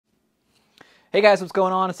Hey guys, what's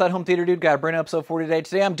going on? It's that Home Theater Dude. Got a brand new episode for you today.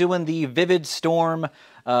 Today I'm doing the Vividstorm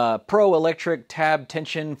Pro Electric Tab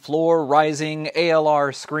Tension Floor Rising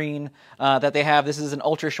ALR screen that they have. This is an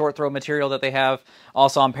ultra short throw material that they have.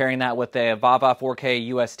 Also, I'm pairing that with a Vava 4K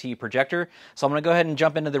UST projector. So I'm going to go ahead and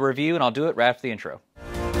jump into the review, and I'll do it right after the intro.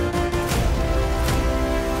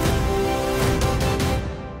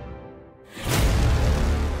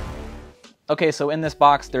 Okay, so in this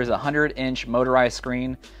box, there's a 100-inch motorized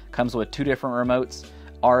screen. Comes with two different remotes,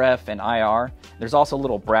 RF and IR. There's also a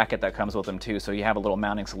little bracket that comes with them too, so you have a little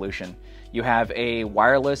mounting solution. You have a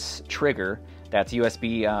wireless trigger that's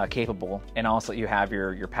USB capable, and also you have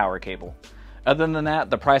your power cable. Other than that,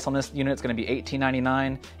 the price on this unit is going to be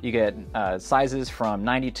 $18.99. You get sizes from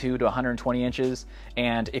 92 to 120 inches.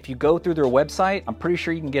 And if you go through their website, I'm pretty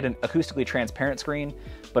sure you can get an acoustically transparent screen,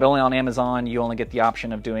 but only on Amazon, you only get the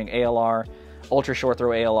option of doing ALR, ultra short throw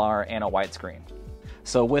ALR, and a white screen.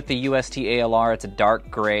 So with the UST ALR, it's a dark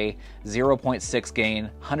gray, 0.6 gain,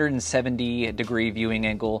 170 degree viewing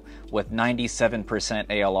angle with 97%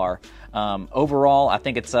 ALR. Overall, I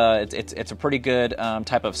think it's a pretty good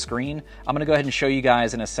type of screen. I'm gonna go ahead and show you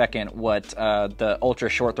guys in a second what the ultra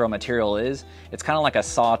short throw material is. It's kind of like a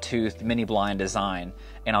sawtooth mini blind design,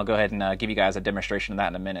 and I'll go ahead and give you guys a demonstration of that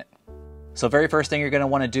in a minute. So very first thing you're gonna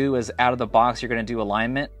wanna do is out of the box, you're gonna do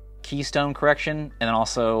alignment, keystone correction, and then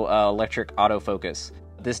also electric autofocus.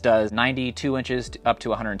 This does 92 inches up to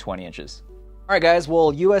 120 inches. All right guys,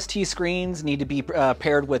 well, UST screens need to be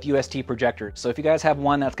paired with UST projectors. So if you guys have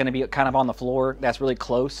one that's gonna be kind of on the floor, that's really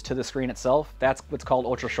close to the screen itself, that's what's called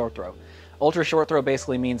ultra short throw. Ultra short throw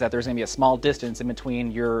basically means that there's gonna be a small distance in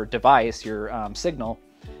between your device, your signal,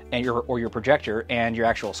 and your projector and your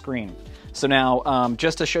actual screen. So now,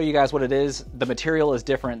 just to show you guys what it is, the material is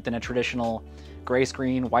different than a traditional gray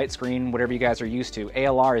screen, white screen, whatever you guys are used to.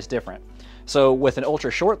 ALR is different. So with an ultra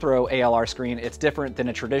short throw ALR screen, it's different than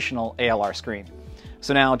a traditional ALR screen.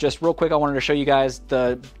 So now, just real quick, I wanted to show you guys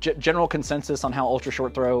the general consensus on how ultra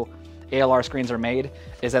short throw ALR screens are made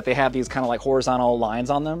is that they have these kind of like horizontal lines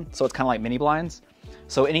on them. So it's kind of like mini blinds.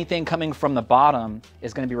 So anything coming from the bottom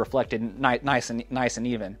is going to be reflected nice and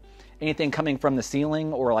even. Anything coming from the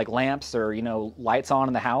ceiling or like lamps or, you know, lights on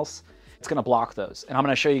in the house, it's going to block those. And I'm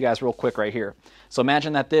going to show you guys real quick right here. So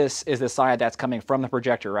imagine that this is the side that's coming from the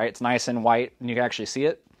projector, right? It's nice and white and you can actually see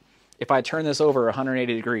it. If I turn this over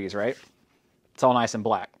 180 degrees, right? It's all nice and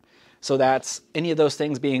black. So that's any of those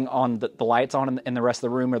things being on the lights on in the rest of the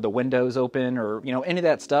room, or the windows open, or, you know, any of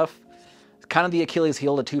that stuff. Kind of the Achilles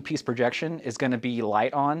heel to two-piece projection is going to be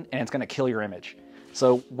light on, and it's going to kill your image.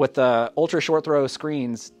 So with the ultra short throw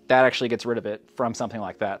screens, that actually gets rid of it from something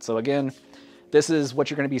like that. So again, this is what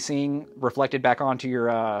you're going to be seeing reflected back onto your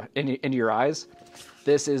into your eyes.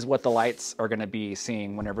 This is what the lights are going to be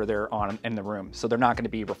seeing whenever they're on in the room. So they're not going to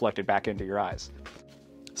be reflected back into your eyes.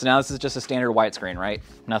 So now this is just a standard white screen, right?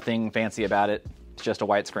 Nothing fancy about it. It's just a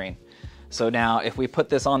white screen. So now if we put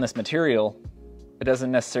this on this material, it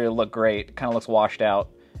doesn't necessarily look great. It kind of looks washed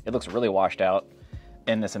out. It looks really washed out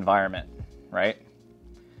in this environment, right?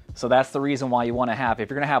 So that's the reason why you want to have, if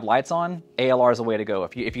you're going to have lights on, ALR is the way to go.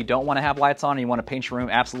 If you don't want to have lights on and you want to paint your room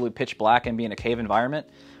absolutely pitch black and be in a cave environment,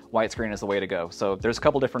 white screen is the way to go. So there's a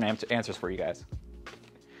couple different answers for you guys.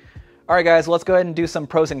 All right guys, let's go ahead and do some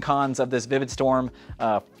pros and cons of this Vividstorm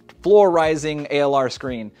floor rising ALR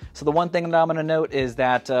screen. So the one thing that I'm going to note is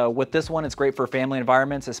that with this one, it's great for family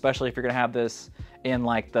environments, especially if you're going to have this in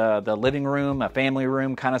like the living room, a family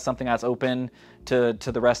room, kind of something that's open to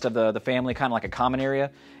the rest of the family, kind of like a common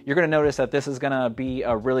area. You're going to notice that this is going to be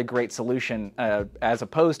a really great solution as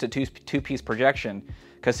opposed to two-piece projection,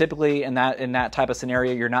 because typically in that type of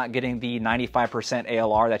scenario, you're not getting the 95%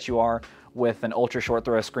 ALR that you are with an ultra short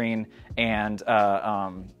throw screen and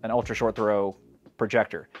an ultra short throw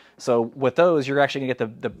projector. So with those, you're actually gonna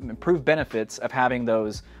get the improved benefits of having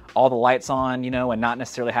those, all the lights on, you know, and not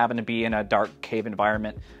necessarily having to be in a dark cave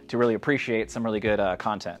environment to really appreciate some really good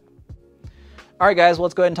content. All right guys, well,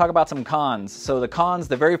 let's go ahead and talk about some cons. So the cons,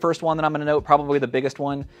 the very first one that I'm gonna note, probably the biggest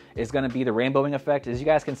one, is gonna be the rainbowing effect. As you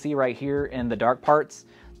guys can see right here in the dark parts,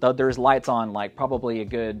 there's lights on like probably a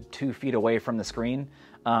good 2 feet away from the screen,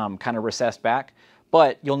 kind of recessed back.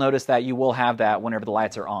 But you'll notice that you will have that whenever the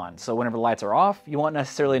lights are on. So whenever the lights are off, you won't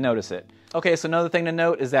necessarily notice it. Okay, so another thing to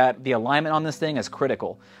note is that the alignment on this thing is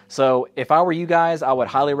critical. So if I were you guys, I would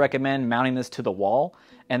highly recommend mounting this to the wall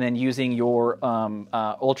and then using your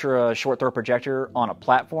ultra short throw projector on a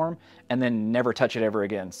platform and then never touch it ever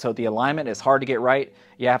again. So the alignment is hard to get right.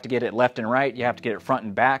 You have to get it left and right. You have to get it front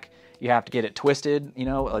and back. You have to get it twisted. You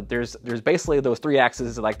know, there's basically those 3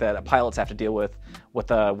 axes like that pilots have to deal with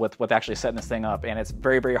actually setting this thing up, and it's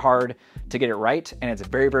very, very hard to get it right, and it's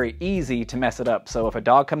very, very easy to mess it up. So if a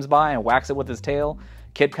dog comes by and whacks it with his tail,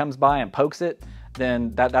 kid comes by and pokes it,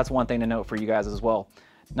 then that's one thing to note for you guys as well.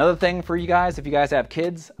 Another thing for you guys, if you guys have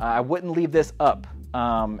kids, I wouldn't leave this up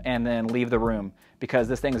and then leave the room, because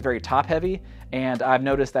this thing is very top heavy, and I've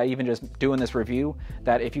noticed that even just doing this review,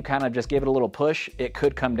 that if you kind of just give it a little push, it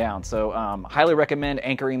could come down. So highly recommend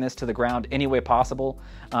anchoring this to the ground any way possible.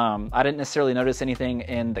 I didn't necessarily notice anything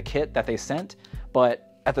in the kit that they sent, but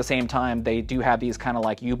at the same time, they do have these kind of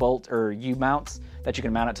like U-bolt or U-mounts that you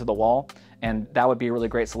can mount it to the wall, and that would be a really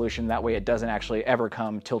great solution. That way it doesn't actually ever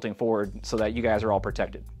come tilting forward, so that you guys are all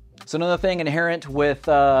protected. So another thing inherent with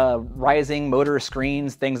rising motor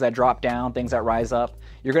screens, things that drop down, things that rise up,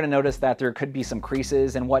 you're going to notice that there could be some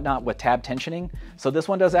creases and whatnot with tab tensioning. So this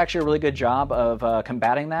one does actually a really good job of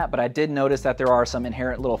combating that, but I did notice that there are some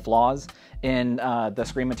inherent little flaws in the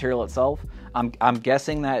screen material itself. I'm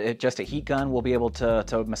guessing that just a heat gun will be able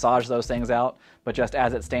to massage those things out, but just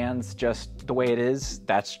as it stands, just the way it is,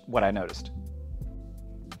 that's what I noticed.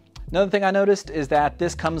 Another thing I noticed is that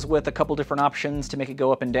this comes with a couple different options to make it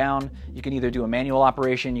go up and down. You can either do a manual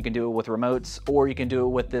operation, you can do it with remotes, or you can do it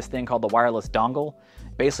with this thing called the wireless dongle.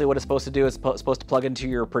 Basically what it's supposed to do is supposed to plug into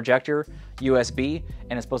your projector USB,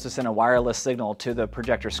 and it's supposed to send a wireless signal to the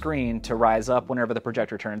projector screen to rise up whenever the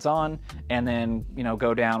projector turns on, and then, you know,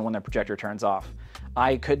 go down when the projector turns off.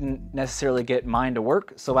 I couldn't necessarily get mine to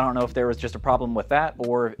work, so I don't know if there was just a problem with that,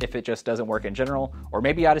 or if it just doesn't work in general, or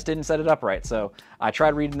maybe I just didn't set it up right. So I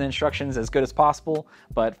tried reading the instructions as good as possible,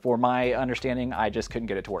 but for my understanding, I just couldn't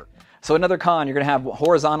get it to work. So another con, you're going to have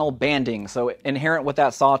horizontal banding. So inherent with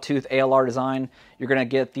that sawtooth ALR design, you're going to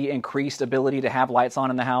get the increased ability to have lights on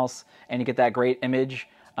in the house, and you get that great image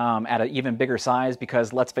at an even bigger size,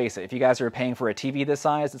 because let's face it, if you guys are paying for a TV this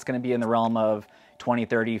size, it's going to be in the realm of $20,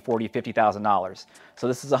 $30, $40, $50,000. So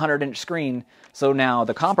this is a 100-inch screen. So now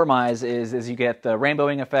the compromise is you get the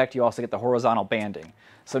rainbowing effect, you also get the horizontal banding.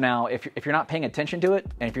 So now if you're not paying attention to it,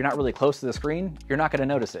 and if you're not really close to the screen, you're not going to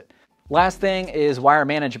notice it. Last thing is wire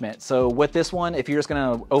management. So with this one, if you're just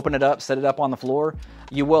going to open it up, set it up on the floor,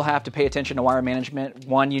 you will have to pay attention to wire management.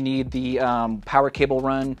 One, you need the power cable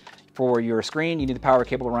run for your screen, you need the power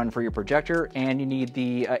cable run for your projector, and you need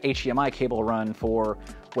the HDMI cable run for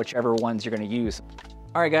whichever ones you're going to use.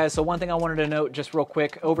 All right, guys, so one thing I wanted to note just real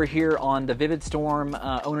quick, over here on the Vividstorm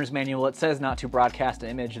owner's manual, it says not to broadcast an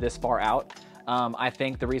image this far out. I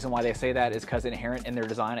think the reason why they say that is because inherent in their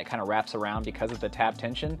design, it kind of wraps around because of the tab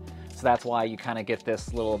tension. So that's why you kind of get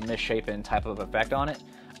this little misshapen type of effect on it.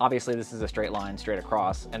 Obviously, this is a straight line straight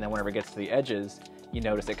across, and then whenever it gets to the edges, you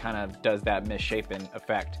notice it kind of does that misshapen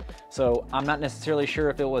effect. So I'm not necessarily sure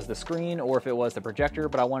if it was the screen or if it was the projector,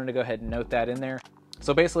 but I wanted to go ahead and note that in there.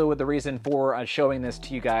 So basically what the reason for showing this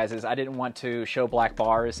to you guys is I didn't want to show black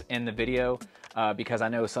bars in the video because I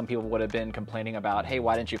know some people would have been complaining about, hey,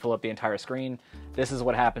 why didn't you fill up the entire screen? This is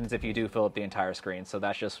what happens if you do fill up the entire screen. So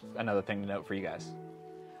that's just another thing to note for you guys.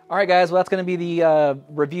 All right, guys, well, that's going to be the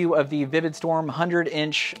review of the Vividstorm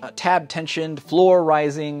 100-inch tab tensioned floor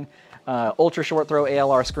rising ultra short throw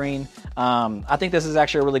ALR screen. I think this is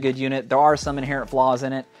actually a really good unit. There are some inherent flaws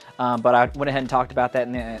in it, but I went ahead and talked about that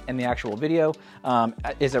in the actual video.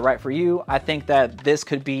 Is it right for you? I think that this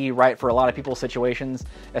could be right for a lot of people's situations,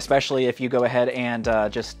 especially if you go ahead and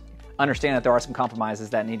just understand that there are some compromises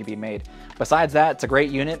that need to be made. Besides that, it's a great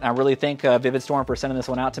unit. I really thank Vividstorm for sending this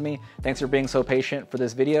one out to me. Thanks for being so patient for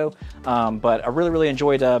this video. But I really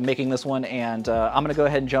enjoyed making this one, and I'm gonna go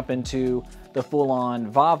ahead and jump into the full-on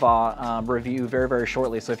Vava review very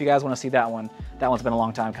shortly. So if you guys wanna see that one's been a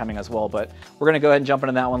long time coming as well, but we're gonna go ahead and jump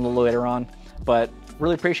into that one a little later on. But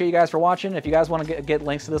really appreciate you guys for watching. If you guys want to get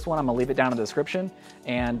links to this one, I'm gonna leave it down in the description.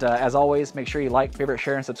 And as always, make sure you like, favorite,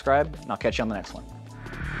 share, and subscribe, and I'll catch you on the next one.